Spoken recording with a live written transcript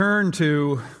Turn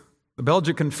to the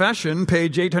Belgic Confession,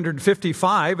 page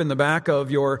 855 in the back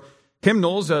of your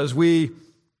hymnals, as we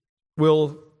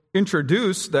will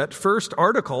introduce that first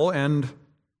article and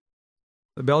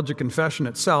the Belgic Confession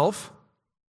itself.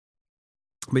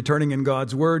 We'll be turning in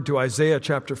God's Word to Isaiah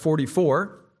chapter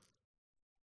 44,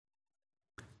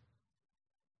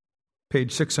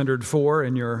 page 604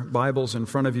 in your Bibles in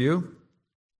front of you.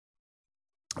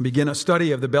 Begin a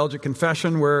study of the Belgic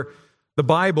Confession where the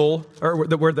Bible, or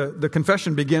where the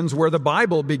confession begins, where the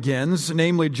Bible begins,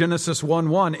 namely Genesis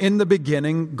 1:1. In the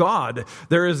beginning, God.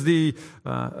 There is the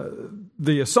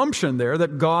assumption there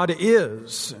that God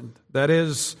is. That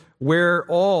is where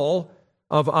all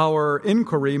of our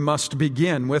inquiry must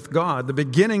begin, with God, the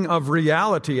beginning of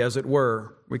reality, as it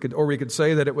were. We could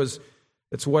say that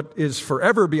it's what is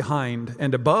forever behind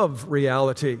and above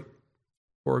reality.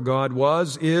 For God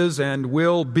was, is, and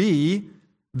will be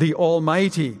the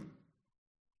Almighty.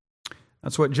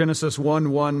 That's what Genesis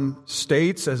 1:1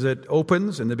 states as it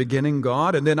opens, in the beginning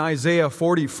God. And then Isaiah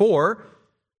 44,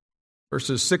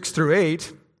 verses 6 through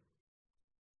 8,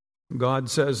 God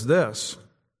says this: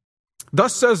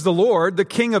 "Thus says the Lord, the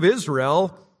King of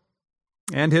Israel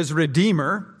and his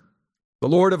Redeemer, the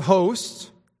Lord of hosts,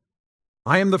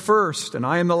 I am the first and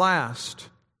I am the last.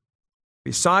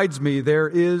 Besides me there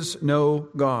is no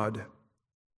God.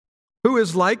 Who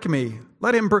is like me?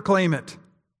 Let him proclaim it.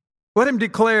 Let him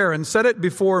declare and set it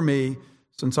before me,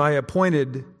 since I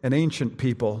appointed an ancient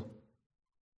people.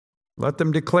 Let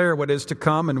them declare what is to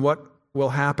come and what will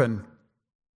happen.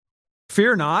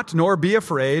 Fear not, nor be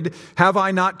afraid. Have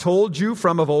I not told you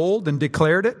from of old and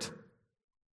declared it?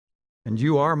 And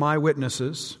you are my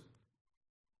witnesses.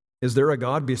 Is there a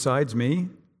God besides me?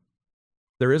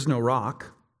 There is no rock.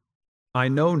 I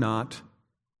know not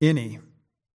any."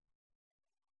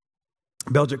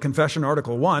 Belgic Confession,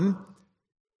 Article 1,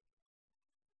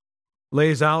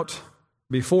 lays out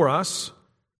before us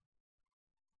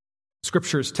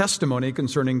Scripture's testimony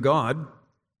concerning God. Let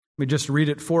me just read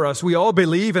it for us. "We all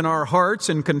believe in our hearts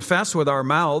and confess with our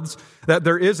mouths that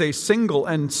there is a single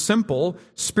and simple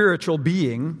spiritual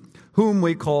being whom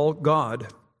we call God,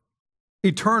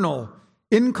 eternal,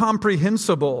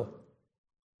 incomprehensible,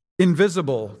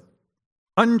 invisible,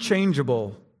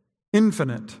 unchangeable,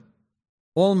 infinite,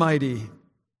 almighty,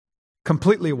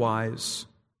 completely wise,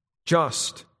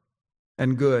 just,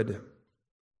 and good,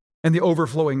 and the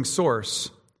overflowing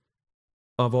source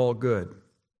of all good."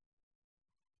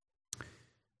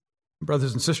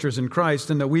 Brothers and sisters in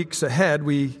Christ, in the weeks ahead,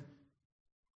 we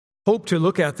hope to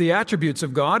look at the attributes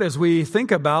of God as we think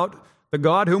about the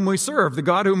God whom we serve, the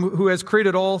God who has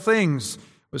created all things. It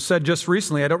was said just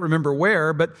recently, I don't remember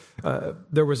where, but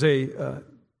there was a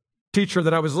teacher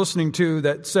that I was listening to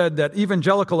that said that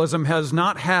evangelicalism has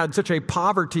not had such a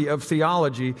poverty of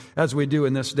theology as we do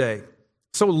in this day.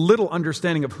 So little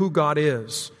understanding of who God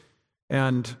is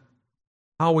and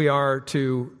how we are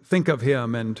to think of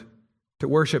Him and to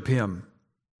worship Him.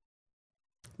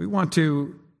 We want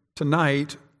to,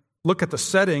 tonight, look at the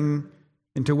setting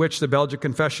into which the Belgic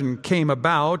Confession came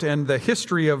about and the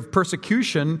history of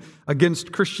persecution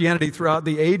against Christianity throughout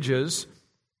the ages.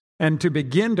 And to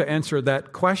begin to answer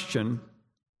that question,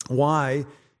 why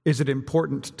is it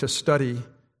important to study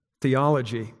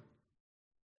theology?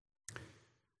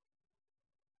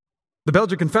 The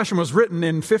Belgic Confession was written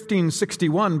in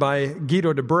 1561 by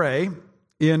Guido de Brès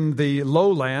in the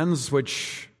lowlands,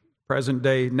 which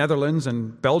present-day Netherlands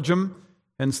and Belgium,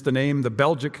 hence the name the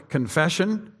Belgic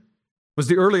Confession, was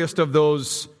the earliest of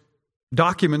those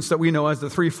documents that we know as the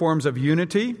three forms of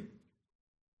unity.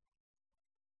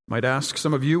 Might ask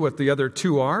some of you what the other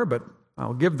two are, but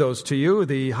I'll give those to you.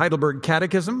 The Heidelberg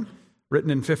Catechism,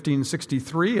 written in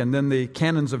 1563, and then the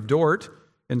Canons of Dort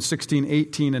in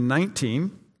 1618 and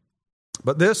 19.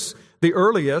 But this, the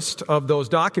earliest of those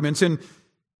documents, in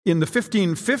the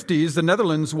 1550s, the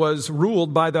Netherlands was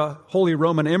ruled by the Holy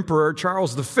Roman Emperor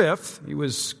Charles V. He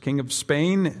was King of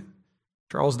Spain,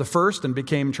 Charles I, and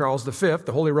became Charles V,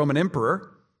 the Holy Roman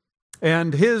Emperor.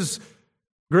 And his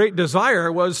great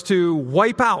desire was to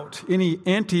wipe out any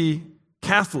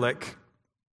anti-Catholic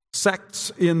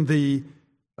sects in the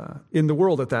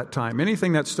world at that time,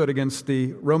 anything that stood against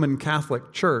the Roman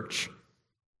Catholic Church.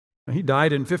 He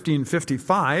died in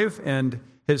 1555, and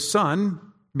his son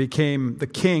became the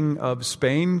King of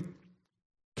Spain,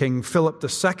 King Philip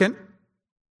II,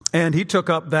 and he took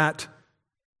up that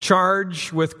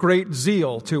charge with great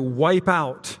zeal to wipe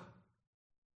out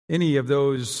any of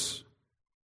those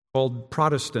called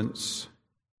Protestants.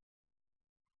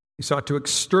 He sought to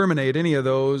exterminate any of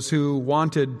those who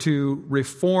wanted to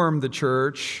reform the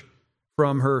church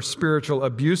from her spiritual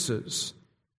abuses.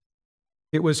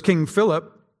 It was King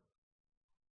Philip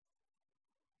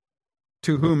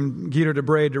to whom Guido de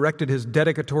Brès directed his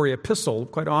dedicatory epistle.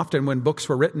 Quite often when books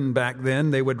were written back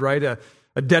then, they would write a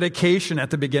dedication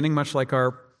at the beginning, much like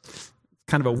our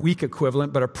kind of a weak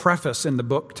equivalent, but a preface in the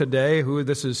book today, who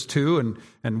this is to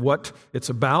and what it's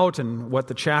about and what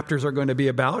the chapters are going to be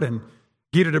about. And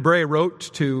Guido de Brès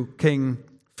wrote to King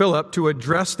Philip to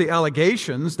address the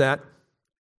allegations that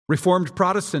Reformed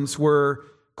Protestants were,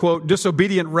 quote,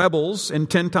 disobedient rebels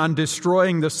intent on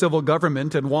destroying the civil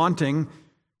government and wanting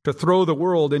to throw the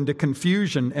world into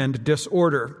confusion and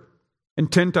disorder,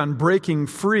 intent on breaking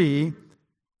free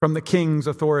from the king's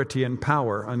authority and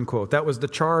power, unquote. That was the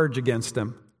charge against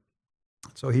them.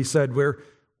 So he said, we're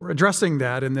addressing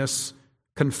that in this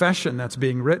confession that's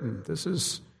being written. This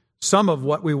is some of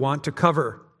what we want to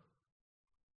cover.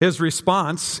 His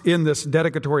response in this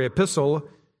dedicatory epistle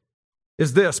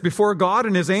is this: before God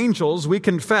and his angels, we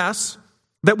confess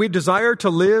that we desire to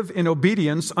live in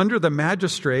obedience under the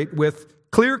magistrate with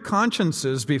clear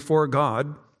consciences before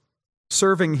God,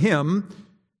 serving him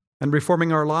and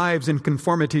reforming our lives in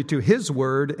conformity to his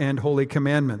word and holy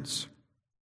commandments.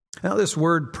 Now, this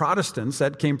word Protestants,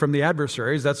 that came from the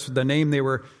adversaries. That's the name they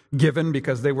were given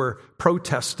because they were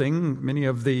protesting many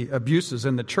of the abuses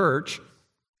in the church.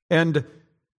 And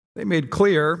they made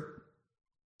clear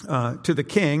to the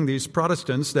king, these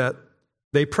Protestants, that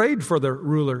they prayed for the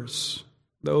rulers,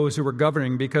 those who were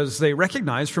governing, because they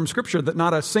recognized from Scripture that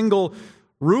not a single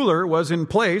ruler was in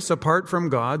place apart from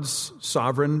God's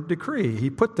sovereign decree.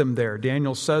 He put them there.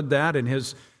 Daniel said that in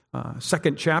his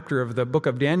second chapter of the book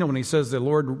of Daniel when he says the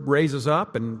Lord raises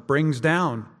up and brings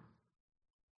down.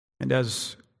 And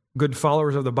as good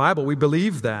followers of the Bible, we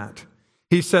believe that.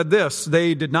 He said this: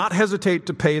 they did not hesitate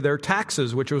to pay their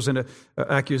taxes, which was an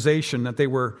accusation that they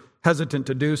were hesitant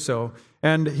to do so.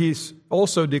 And he's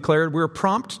also declared we're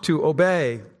prompt to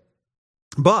obey.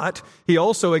 But he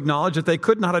also acknowledged that they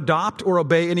could not adopt or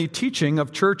obey any teaching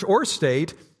of church or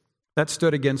state that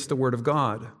stood against the Word of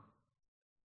God.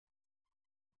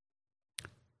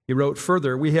 He wrote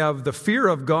further, we have the fear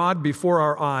of God before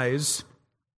our eyes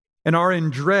and are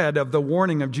in dread of the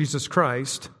warning of Jesus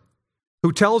Christ,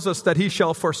 who tells us that he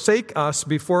shall forsake us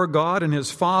before God and his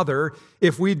Father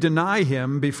if we deny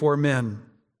him before men.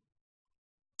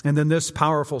 And then this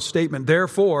powerful statement,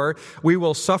 therefore, we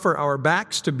will suffer our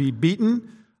backs to be beaten,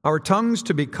 our tongues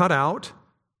to be cut out,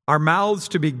 our mouths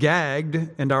to be gagged,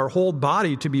 and our whole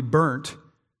body to be burnt,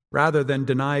 rather than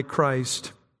deny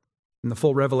Christ and the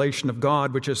full revelation of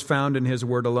God, which is found in his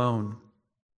word alone.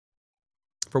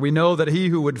 For we know that he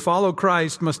who would follow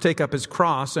Christ must take up his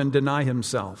cross and deny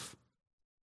himself.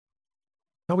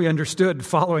 How we understood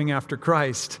following after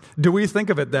Christ. Do we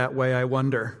think of it that way, I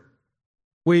wonder?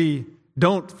 We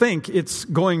don't think it's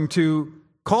going to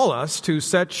call us to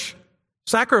such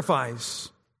sacrifice,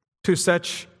 to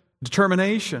such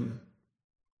determination.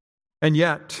 And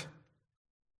yet,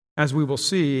 as we will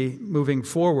see moving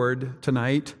forward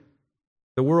tonight,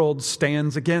 the world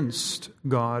stands against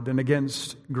God and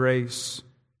against grace,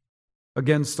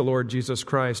 against the Lord Jesus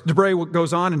Christ. de Brès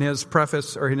goes on in his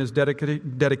preface or in his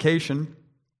dedication,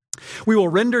 we will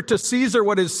render to Caesar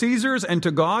what is Caesar's and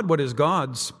to God what is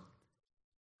God's.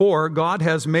 For God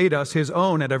has made us his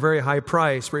own at a very high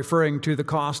price, referring to the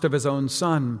cost of his own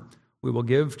Son. We will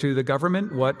give to the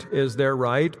government what is their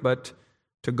right, but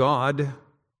to God,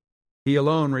 he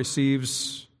alone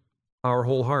receives our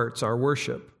whole hearts, our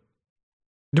worship.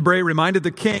 de Brès reminded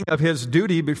the king of his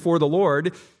duty before the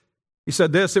Lord. He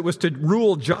said this: it was to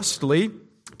rule justly,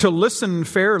 to listen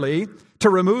fairly, to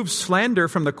remove slander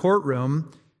from the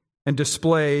courtroom, and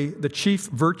display the chief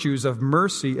virtues of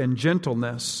mercy and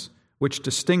gentleness, which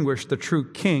distinguish the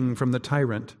true king from the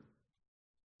tyrant.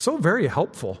 So very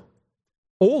helpful.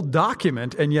 Old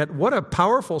document, and yet what a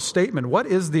powerful statement. What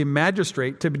is the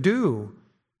magistrate to do?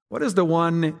 What is the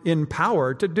one in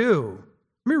power to do?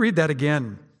 Let me read that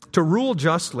again. To rule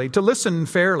justly, to listen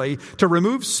fairly, to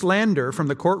remove slander from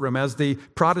the courtroom as the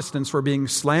Protestants were being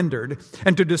slandered,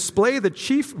 and to display the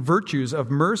chief virtues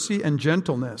of mercy and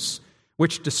gentleness,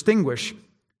 which distinguish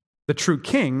the true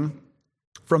king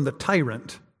from the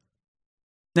tyrant.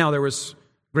 Now, there was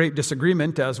great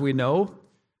disagreement, as we know,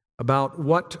 about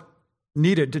what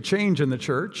needed to change in the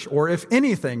church, or if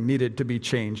anything needed to be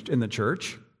changed in the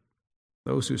church.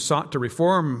 Those who sought to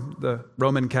reform the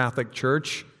Roman Catholic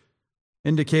Church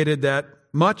indicated that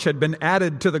much had been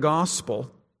added to the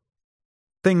gospel,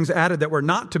 things added that were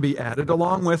not to be added,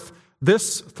 along with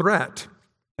this threat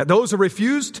that those who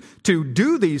refused to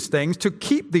do these things, to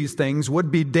keep these things, would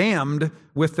be damned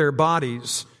with their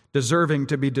bodies, deserving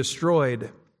to be destroyed,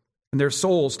 and their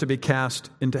souls to be cast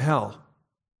into hell.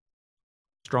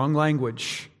 Strong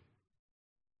language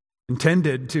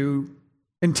intended to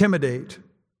intimidate,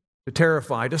 to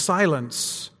terrify, to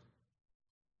silence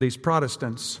these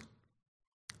Protestants.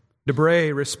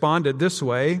 Debray responded this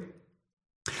way: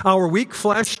 "Our weak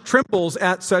flesh trembles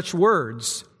at such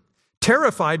words,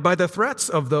 terrified by the threats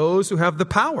of those who have the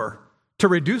power to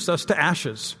reduce us to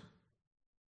ashes.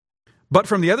 But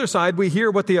from the other side, we hear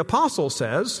what the apostle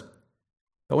says: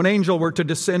 though an angel were to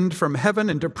descend from heaven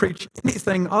and to preach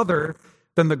anything other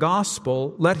than the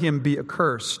gospel, let him be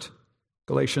accursed."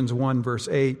 Galatians 1, verse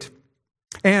 8.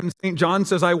 And St. John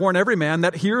says, "I warn every man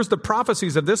that hears the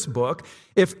prophecies of this book,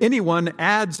 if anyone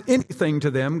adds anything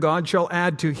to them, God shall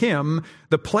add to him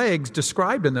the plagues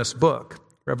described in this book."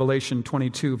 Revelation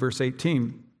 22, verse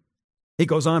 18. He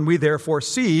goes on, "We therefore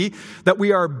see that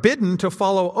we are bidden to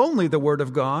follow only the word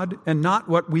of God and not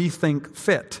what we think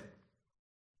fit,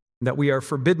 that we are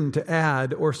forbidden to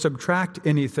add or subtract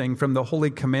anything from the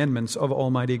holy commandments of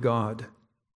Almighty God."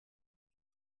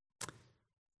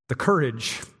 The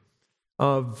courage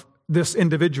of this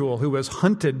individual who was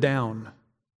hunted down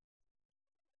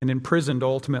and imprisoned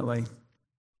ultimately.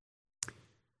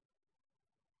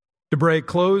 Debray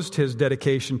closed his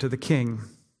dedication to the king.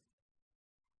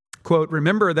 Quote,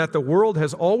 "Remember that the world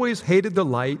has always hated the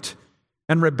light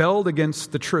and rebelled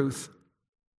against the truth.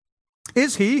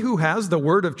 Is he who has the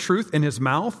word of truth in his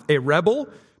mouth a rebel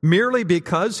merely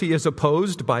because he is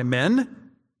opposed by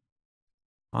men?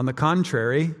 On the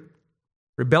contrary,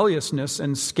 rebelliousness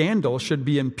and scandal should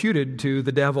be imputed to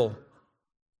the devil,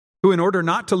 who in order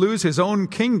not to lose his own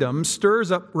kingdom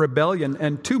stirs up rebellion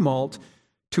and tumult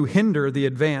to hinder the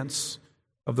advance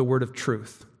of the word of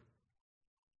truth.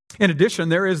 In addition,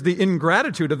 there is the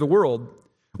ingratitude of the world,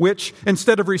 which,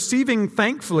 instead of receiving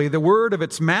thankfully the word of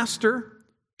its master,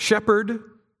 shepherd,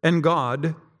 and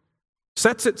God,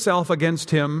 sets itself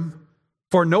against him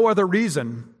for no other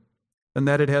reason than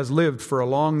that it has lived for a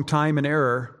long time in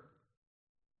error.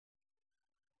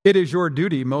 It is your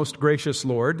duty, most gracious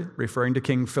Lord," referring to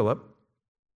King Philip,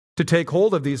 "to take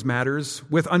hold of these matters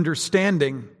with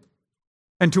understanding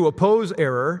and to oppose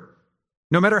error,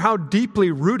 no matter how deeply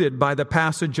rooted by the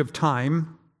passage of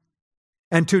time,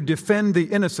 and to defend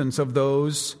the innocence of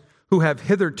those who have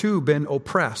hitherto been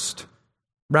oppressed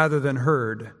rather than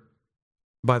heard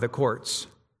by the courts."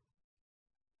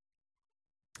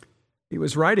 He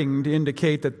was writing to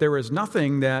indicate that there is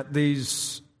nothing that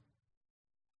these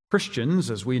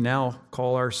Christians, as we now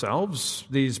call ourselves,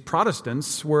 these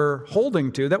Protestants, were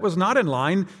holding to that was not in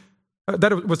line,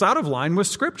 that it was out of line with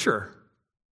Scripture.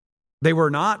 They were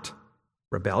not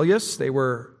rebellious. They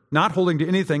were not holding to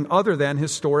anything other than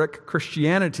historic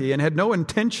Christianity and had no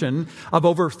intention of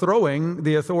overthrowing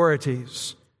the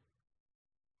authorities,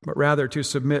 but rather to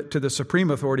submit to the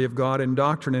supreme authority of God in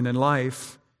doctrine and in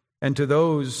life, and to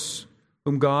those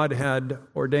whom God had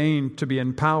ordained to be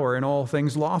in power in all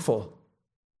things lawful.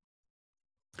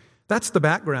 That's the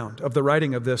background of the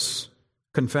writing of this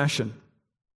confession.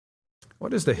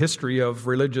 What is the history of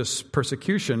religious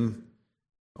persecution?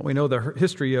 Well, we know the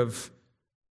history of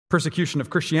persecution of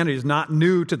Christianity is not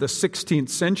new to the 16th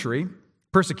century.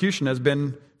 Persecution has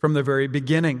been from the very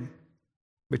beginning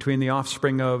between the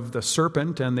offspring of the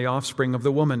serpent and the offspring of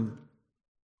the woman.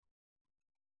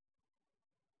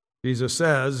 Jesus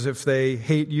says, "If they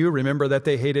hate you, remember that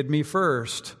they hated me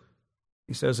first."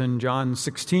 He says in John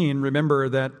 16, "Remember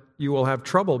that you will have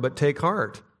trouble, but take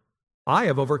heart. I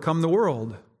have overcome the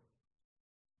world.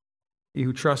 He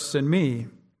who trusts in me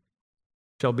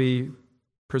shall be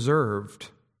preserved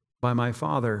by my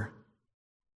Father."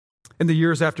 In the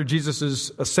years after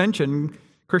Jesus' ascension,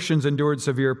 Christians endured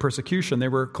severe persecution. They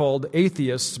were called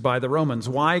atheists by the Romans.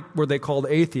 Why were they called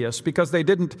atheists? Because they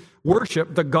didn't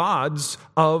worship the gods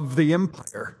of the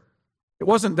empire. It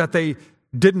wasn't that they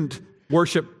didn't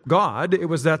worship God, it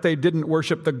was that they didn't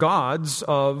worship the gods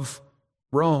of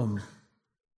Rome.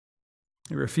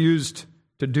 They refused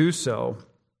to do so.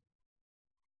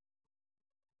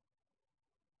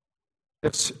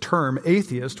 This term,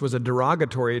 atheist, was a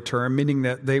derogatory term, meaning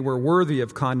that they were worthy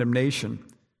of condemnation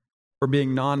for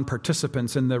being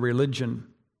non-participants in the religion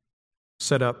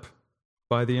set up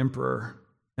by the emperor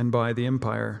and by the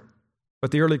empire.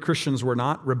 But the early Christians were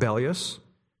not rebellious.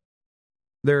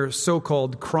 Their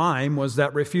so-called crime was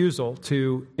that refusal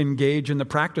to engage in the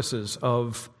practices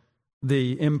of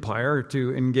the empire,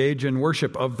 to engage in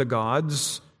worship of the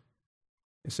gods.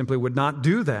 They simply would not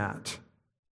do that.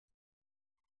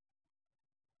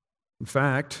 In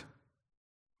fact,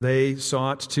 they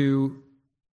sought to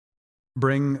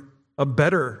bring a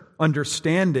better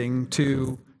understanding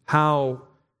to how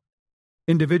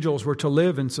individuals were to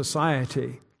live in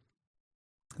society.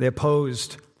 They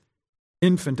opposed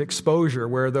infant exposure,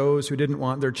 where those who didn't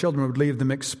want their children would leave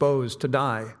them exposed to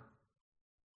die.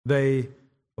 They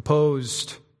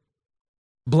opposed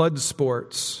blood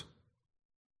sports.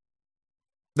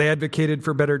 They advocated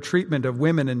for better treatment of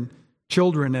women and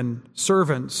children and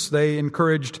servants. They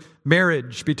encouraged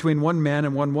marriage between one man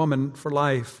and one woman for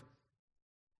life.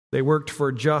 They worked for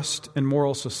a just and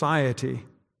moral society.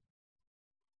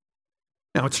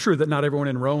 Now, it's true that not everyone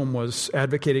in Rome was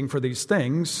advocating for these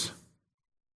things,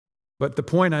 but the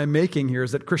point I'm making here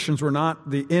is that Christians were not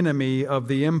the enemy of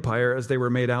the empire as they were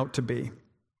made out to be.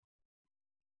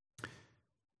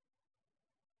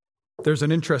 There's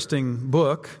an interesting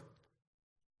book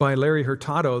by Larry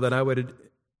Hurtado that I would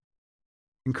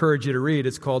encourage you to read.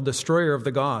 It's called Destroyer of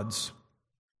the Gods,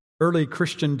 Early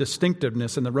Christian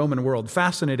Distinctiveness in the Roman World.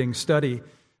 Fascinating study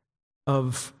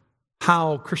of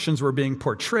how Christians were being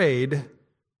portrayed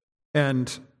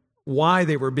and why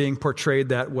they were being portrayed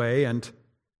that way and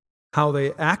how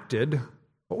they acted.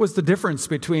 What was the difference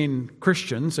between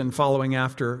Christians and following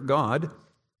after God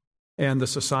and the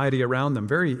society around them?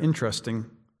 Very interesting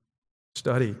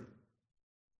study.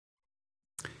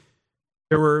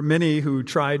 There were many who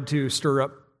tried to stir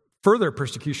up further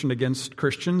persecution against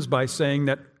Christians by saying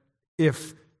that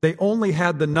if they only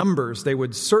had the numbers, they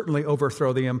would certainly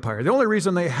overthrow the empire. The only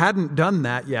reason they hadn't done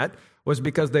that yet was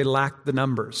because they lacked the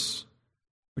numbers,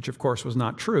 which of course was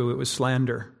not true. It was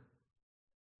slander.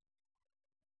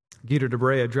 Guido de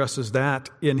Bray addresses that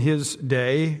in his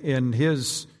day, in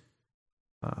his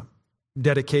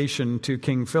dedication to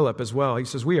King Philip as well. He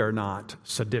says, we are not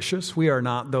seditious. We are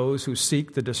not those who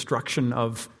seek the destruction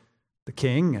of the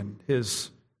king and his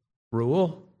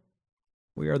rule.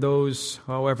 We are those,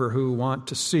 however, who want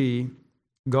to see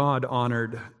God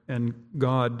honored and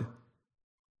God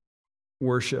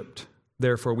worshiped.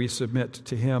 Therefore, we submit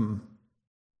to him.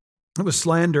 It was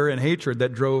slander and hatred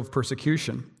that drove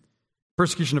persecution.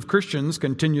 Persecution of Christians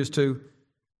continues to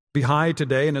be high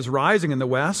today and is rising in the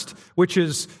West, which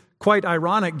is quite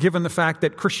ironic given the fact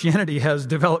that Christianity has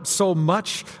developed so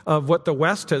much of what the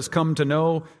West has come to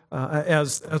know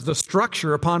as the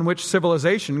structure upon which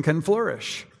civilization can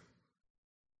flourish.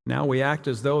 Now we act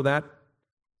as though that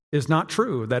is not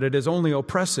true, that it is only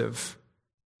oppressive.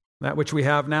 That which we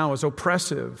have now is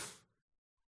oppressive.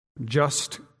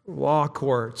 Just law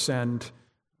courts and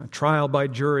trial by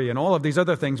jury and all of these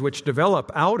other things which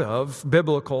develop out of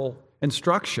biblical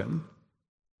instruction.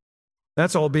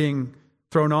 That's all being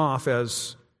thrown off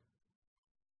as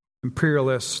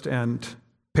imperialist and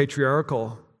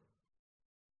patriarchal.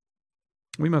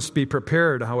 We must be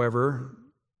prepared, however,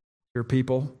 dear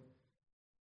people,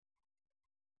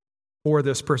 for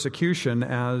this persecution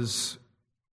as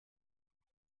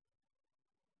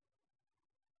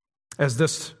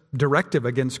this directive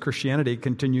against Christianity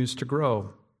continues to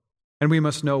grow. And we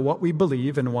must know what we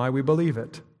believe and why we believe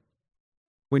it.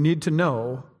 We need to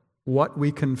know what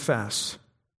we confess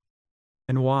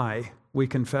and why we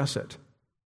confess it.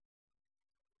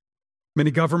 Many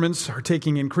governments are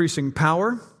taking increasing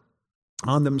power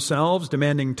on themselves,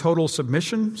 demanding total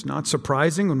submission. It's not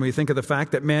surprising when we think of the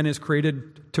fact that man is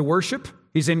created to worship.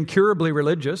 He's incurably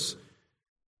religious,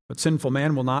 but sinful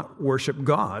man will not worship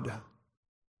God.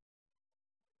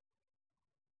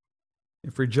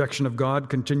 If rejection of God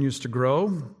continues to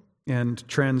grow and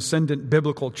transcendent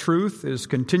biblical truth is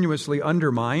continuously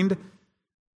undermined,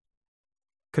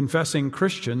 confessing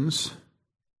Christians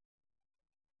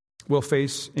will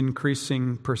face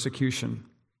increasing persecution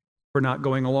for not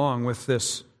going along with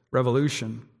this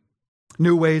revolution.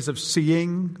 New ways of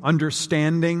seeing,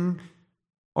 understanding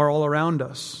are all around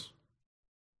us.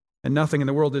 And nothing in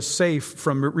the world is safe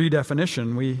from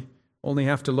redefinition. We only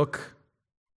have to look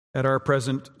at our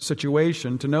present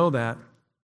situation to know that.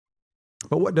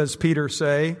 But what does Peter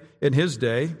say in his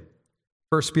day?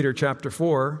 1 Peter chapter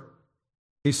 4,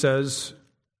 he says,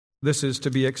 this is to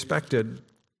be expected.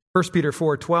 1 Peter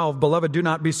 4:12, beloved, do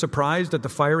not be surprised at the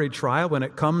fiery trial when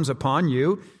it comes upon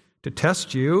you to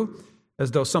test you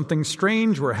as though something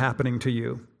strange were happening to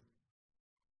you.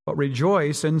 But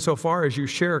rejoice insofar as you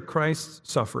share Christ's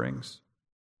sufferings,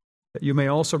 that you may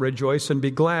also rejoice and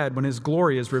be glad when his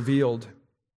glory is revealed.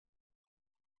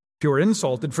 If you are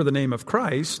insulted for the name of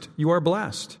Christ, you are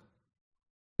blessed,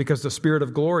 because the Spirit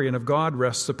of glory and of God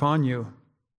rests upon you.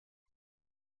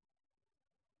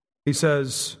 He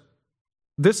says,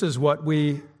 this is what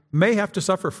we may have to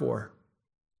suffer for.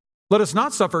 Let us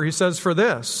not suffer, he says, for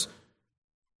this.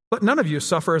 Let none of you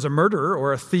suffer as a murderer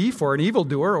or a thief or an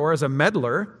evildoer or as a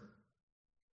meddler.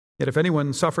 Yet if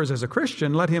anyone suffers as a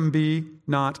Christian, let him be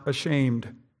not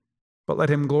ashamed, but let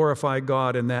him glorify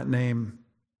God in that name.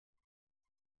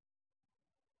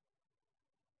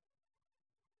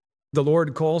 The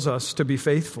Lord calls us to be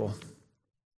faithful,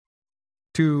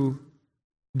 to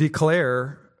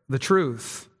declare the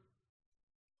truth,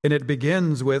 And it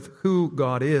begins with who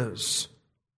God is.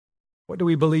 What do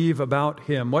we believe about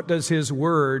Him? What does His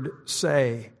Word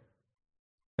say?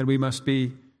 And we must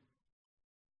be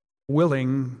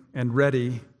willing and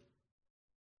ready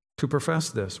to profess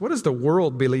this. What does the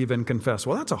world believe and confess?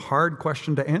 Well, that's a hard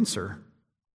question to answer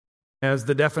as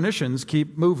the definitions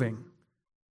keep moving.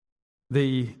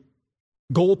 The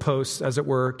goalposts, as it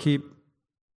were, keep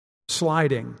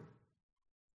sliding.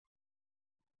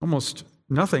 Almost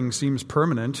nothing seems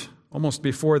permanent. Almost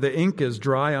before the ink is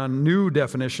dry on new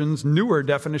definitions, newer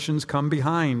definitions come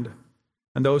behind.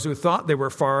 And those who thought they were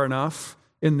far enough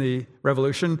in the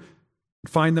revolution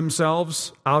find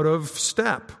themselves out of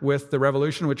step with the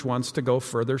revolution, which wants to go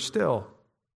further still.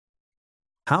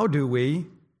 How do we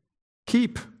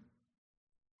keep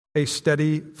a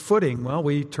steady footing? Well,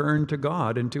 we turn to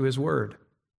God and to His Word.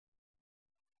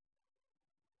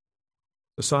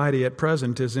 Society at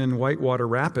present is in whitewater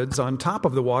rapids, on top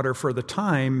of the water for the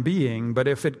time being, but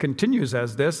if it continues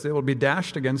as this, it will be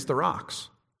dashed against the rocks.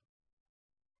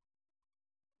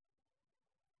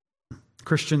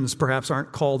 Christians perhaps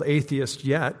aren't called atheists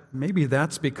yet. Maybe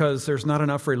that's because there's not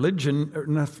enough religion, or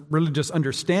enough religious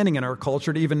understanding in our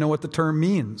culture to even know what the term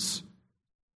means.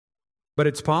 But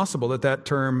it's possible that that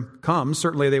term comes.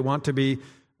 Certainly they want to be,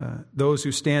 those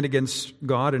who stand against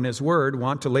God and His Word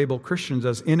want to label Christians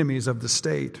as enemies of the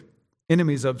state,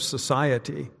 enemies of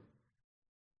society.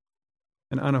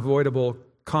 An unavoidable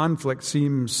conflict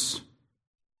seems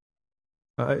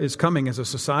is coming as a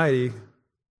society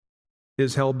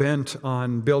is hell-bent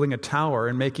on building a tower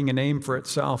and making a name for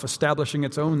itself, establishing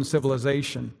its own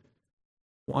civilization,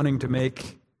 wanting to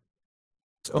make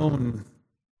its own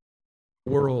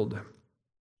world.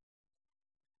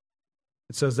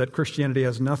 It says that Christianity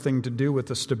has nothing to do with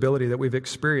the stability that we've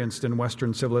experienced in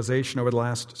Western civilization over the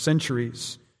last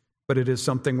centuries, but it is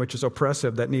something which is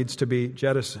oppressive that needs to be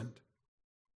jettisoned.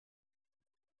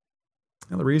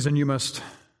 And the reason you must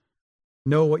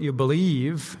know what you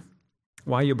believe,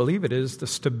 why you believe it, is the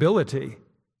stability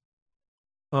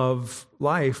of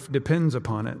life depends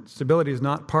upon it. Stability is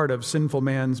not part of sinful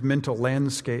man's mental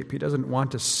landscape. He doesn't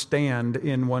want to stand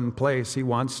in one place. He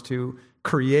wants to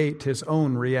create his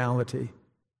own reality.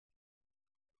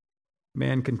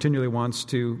 Man continually wants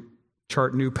to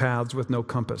chart new paths with no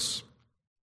compass.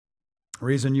 The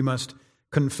reason you must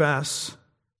confess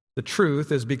the truth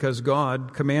is because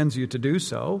God commands you to do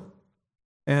so,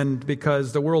 and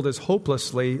because the world is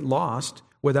hopelessly lost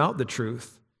without the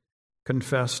truth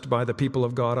confessed by the people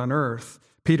of God on earth.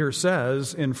 Peter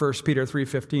says in 1 Peter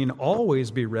 3:15,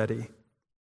 always be ready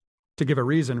to give a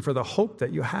reason for the hope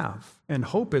that you have. And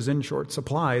hope is in short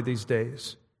supply these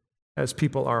days as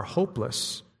people are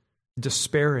hopeless,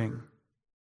 despairing,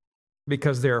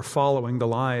 because they are following the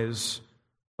lies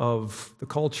of the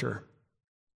culture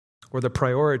or the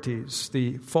priorities,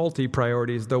 the faulty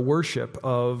priorities, the worship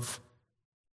of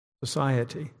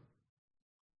society.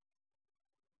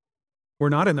 We're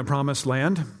not in the promised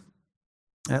land.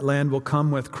 That land will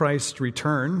come with Christ's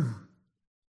return.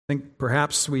 I think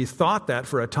perhaps we thought that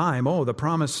for a time. Oh, the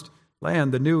promised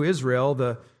land, the new Israel,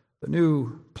 the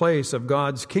new place of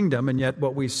God's kingdom. And yet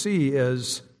what we see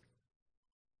is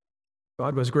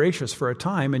God was gracious for a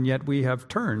time, and yet we have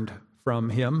turned from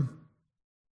Him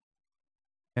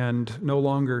and no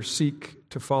longer seek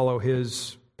to follow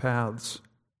His paths.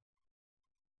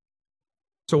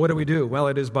 So what do we do? Well,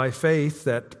 it is by faith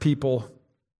that people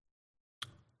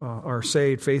are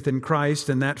saved, faith in Christ,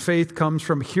 and that faith comes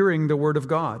from hearing the Word of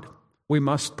God. We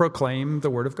must proclaim the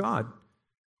Word of God.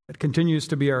 It continues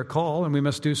to be our call, and we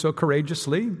must do so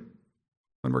courageously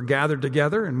when we're gathered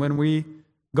together and when we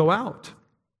go out,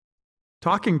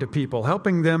 talking to people,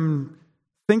 helping them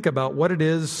think about what it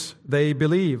is they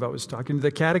believe. I was talking to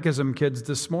the catechism kids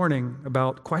this morning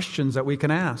about questions that we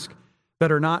can ask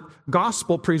that are not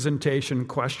gospel presentation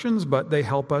questions, but they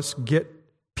help us get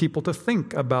people to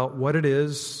think about what it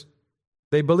is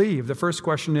they believe. The first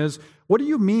question is, what do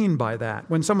you mean by that?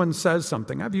 When someone says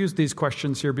something, I've used these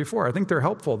questions here before. I think they're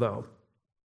helpful, though.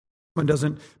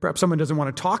 Perhaps someone doesn't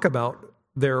want to talk about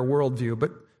their worldview,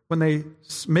 but when they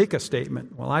make a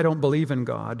statement, well, I don't believe in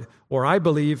God, or I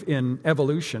believe in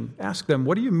evolution, ask them,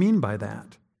 what do you mean by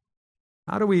that?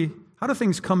 How do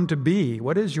things come to be?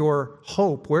 What is your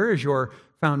hope? Where is your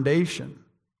foundation?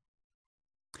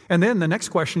 And then the next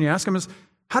question you ask them is,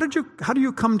 how do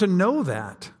you come to know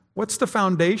that? What's the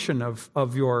foundation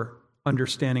of your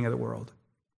understanding of the world?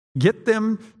 Get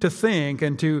them to think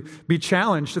and to be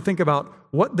challenged to think about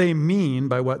what they mean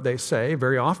by what they say.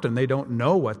 Very often they don't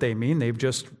know what they mean. They've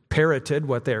just parroted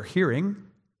what they're hearing.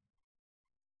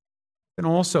 And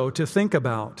also to think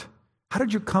about, how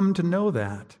did you come to know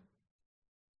that?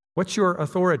 What's your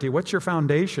authority? What's your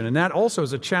foundation? And that also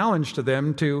is a challenge to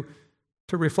them to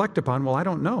reflect upon. Well, I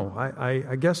don't know.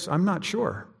 I guess I'm not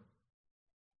sure.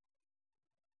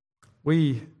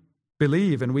 We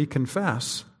believe and we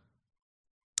confess.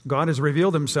 God has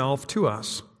revealed himself to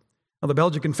us. Now, the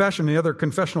Belgic Confession and the other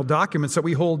confessional documents that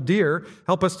we hold dear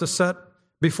help us to set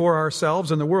before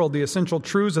ourselves and the world the essential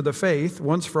truths of the faith,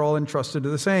 once for all entrusted to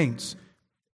the saints.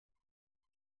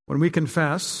 When we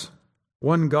confess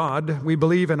one God, we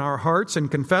believe in our hearts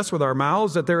and confess with our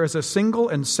mouths that there is a single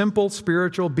and simple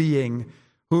spiritual being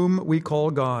whom we call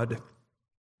God,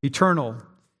 eternal,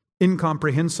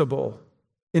 incomprehensible,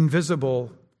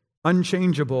 invisible,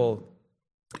 unchangeable,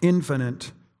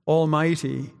 infinite,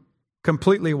 almighty,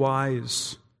 completely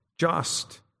wise,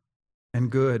 just, and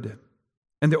good,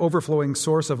 and the overflowing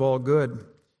source of all good.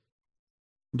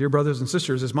 Dear brothers and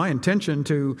sisters, it's my intention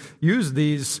to use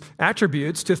these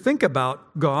attributes to think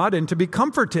about God and to be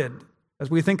comforted as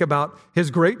we think about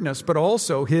his greatness, but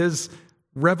also his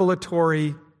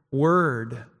revelatory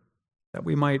word, that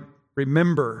we might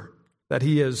remember that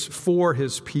he is for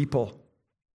his people.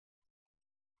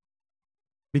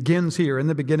 Begins here, in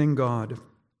the beginning, God.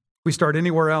 If we start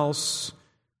anywhere else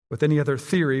with any other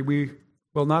theory, we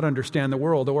will not understand the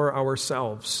world or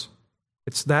ourselves.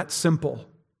 It's that simple.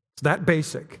 It's that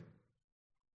basic.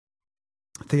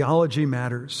 Theology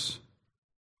matters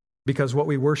because what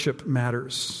we worship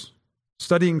matters.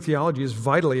 Studying theology is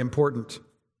vitally important.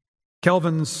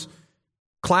 Calvin's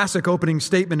classic opening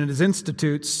statement in his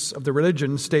Institutes of the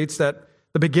Religion states that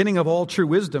the beginning of all true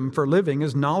wisdom for living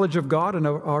is knowledge of God and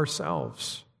of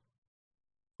ourselves.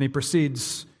 And he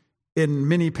proceeds in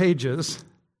many pages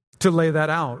to lay that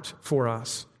out for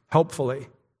us, helpfully,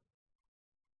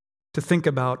 to think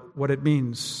about what it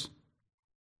means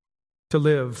to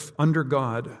live under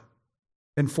God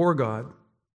and for God.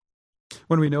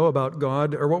 When we know about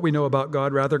God, or what we know about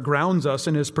God, rather, grounds us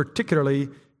and is particularly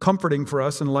comforting for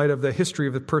us in light of the history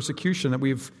of the persecution that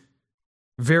we've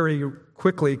very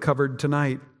quickly covered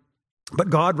tonight. But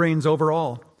God reigns over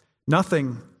all.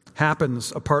 Nothing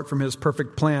happens apart from his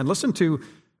perfect plan. Listen to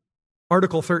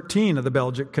Article 13 of the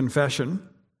Belgic Confession.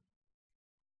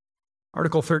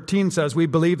 Article 13 says, "We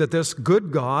believe that this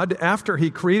good God, after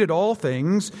he created all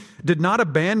things, did not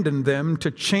abandon them to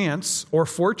chance or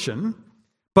fortune,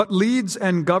 but leads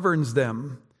and governs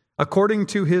them according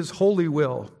to his holy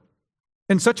will,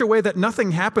 in such a way that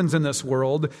nothing happens in this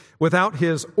world without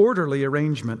his orderly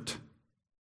arrangement."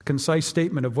 A concise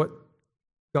statement of what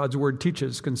God's word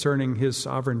teaches concerning his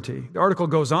sovereignty. The article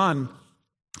goes on,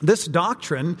 "This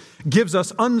doctrine gives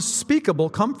us unspeakable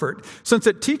comfort, since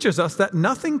it teaches us that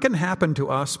nothing can happen to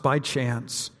us by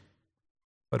chance,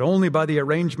 but only by the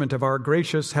arrangement of our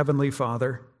gracious Heavenly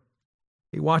Father.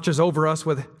 He watches over us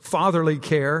with fatherly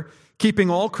care, keeping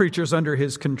all creatures under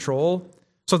his control,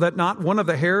 so that not one of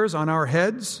the hairs on our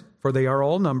heads, for they are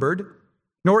all numbered,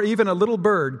 nor even a little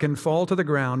bird can fall to the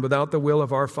ground without the will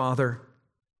of our Father.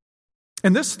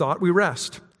 In this thought we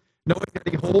rest, knowing that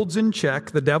he holds in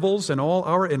check the devils and all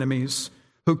our enemies,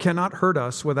 who cannot hurt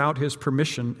us without his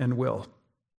permission and will."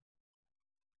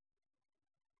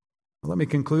 Let me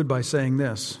conclude by saying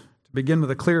this. To begin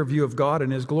with a clear view of God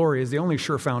and his glory is the only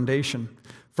sure foundation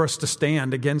for us to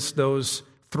stand against those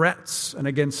threats and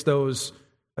against those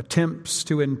attempts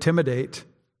to intimidate.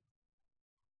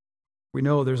 We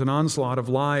know there's an onslaught of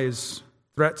lies,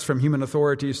 threats from human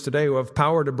authorities today who have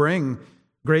power to bring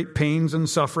great pains and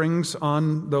sufferings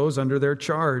on those under their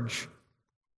charge.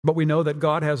 But we know that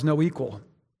God has no equal,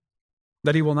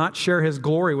 that he will not share his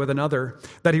glory with another,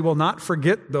 that he will not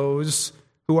forget those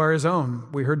who are his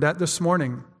own. We heard that this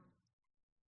morning.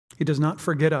 He does not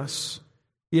forget us.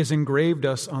 He has engraved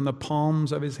us on the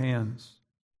palms of his hands.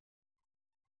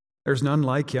 There's none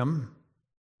like him.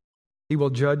 He will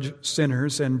judge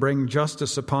sinners and bring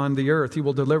justice upon the earth. He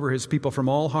will deliver his people from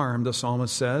all harm, the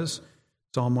psalmist says.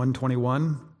 Psalm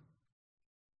 121.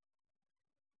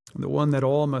 The one that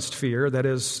all must fear, that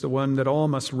is, the one that all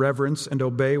must reverence and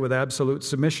obey with absolute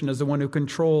submission, is the one who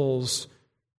controls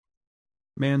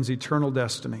man's eternal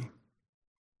destiny,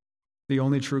 the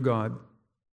only true God.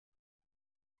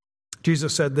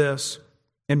 Jesus said this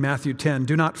in Matthew 10,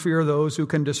 "Do not fear those who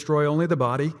can destroy only the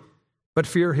body, but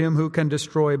fear him who can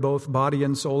destroy both body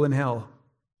and soul in hell."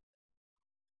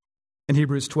 In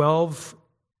Hebrews 12,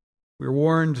 we are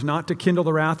warned not to kindle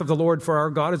the wrath of the Lord, for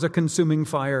our God is a consuming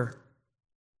fire.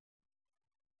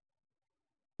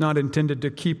 Not intended to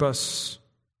keep us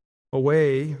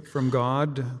away from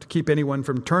God, to keep anyone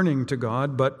from turning to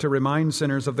God, but to remind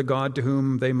sinners of the God to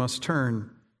whom they must turn.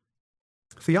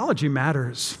 Theology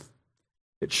matters.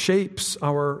 It shapes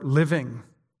our living.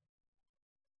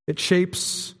 It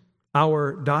shapes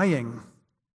our dying.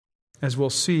 as we'll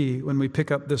see when we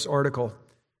pick up this article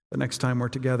the next time we're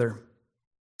together.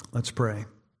 Let's pray.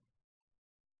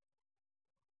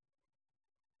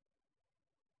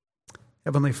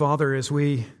 Heavenly Father, as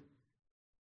we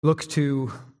look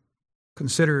to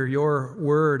consider your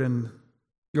word and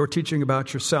your teaching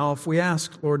about yourself, we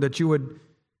ask, Lord, that you would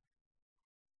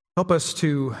help us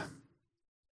to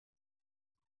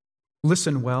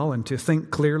listen well and to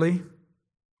think clearly.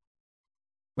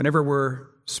 Whenever we're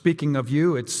speaking of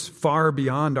you, it's far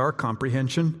beyond our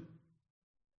comprehension.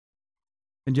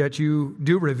 And yet you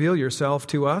do reveal yourself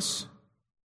to us.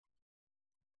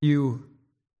 You,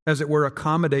 as it were,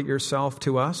 accommodate yourself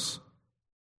to us,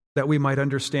 that we might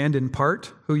understand in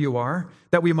part who you are,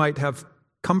 that we might have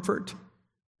comfort,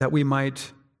 that we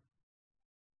might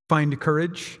find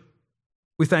courage.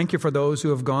 We thank you for those who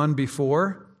have gone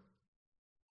before,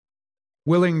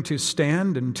 willing to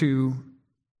stand and to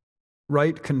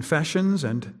write confessions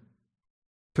and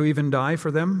to even die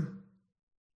for them.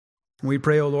 We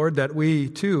pray, O Lord, that we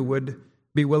too would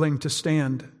be willing to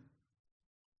stand,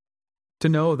 to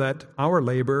know that our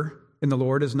labor in the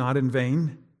Lord is not in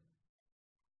vain.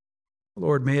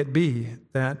 Lord, may it be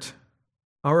that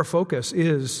our focus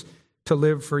is to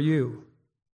live for you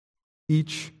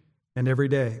each and every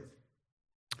day.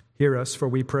 Hear us, for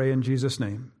we pray in Jesus'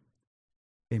 name.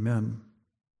 Amen.